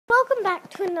welcome back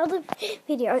to another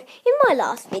video. In my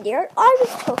last video, I was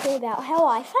talking about how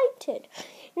I fainted.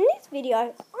 In this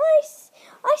video,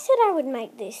 I said I would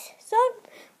make this. So,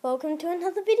 welcome to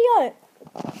another video.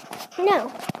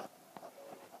 Now,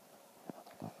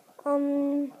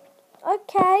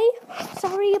 okay,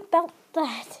 sorry about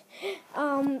that.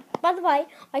 By the way,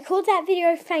 I called that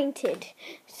video Fainted.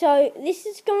 So, this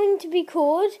is going to be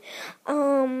called,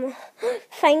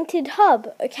 Fainted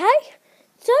Hub, okay?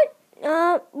 So,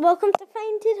 welcome to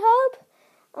Fainted Hub.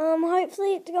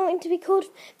 Hopefully it's going to be called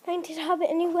Fainted Hub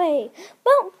anyway.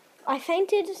 Well, I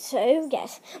fainted, so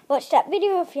yes, watch that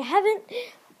video if you haven't,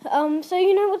 so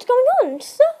you know what's going on.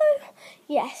 So,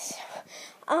 yes.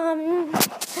 What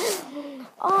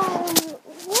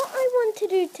I want to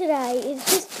do today is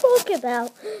just talk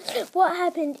about what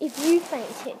happened if you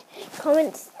fainted.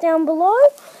 Comments down below,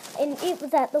 and it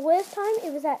was at the worst time,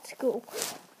 it was at school.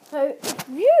 So, if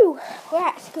you were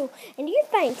at school and you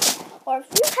fainted, or if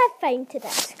you have fainted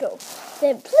at school,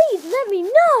 then please let me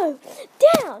know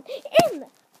down in the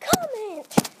comment.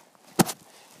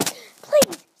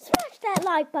 Please smash that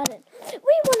like button.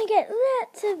 We want to get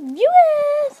lots of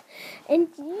viewers. And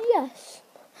yes,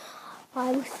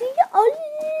 I will see you all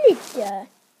later.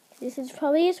 This is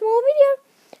probably a small video,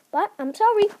 but I'm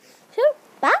sorry. So,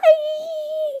 bye.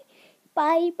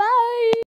 Bye.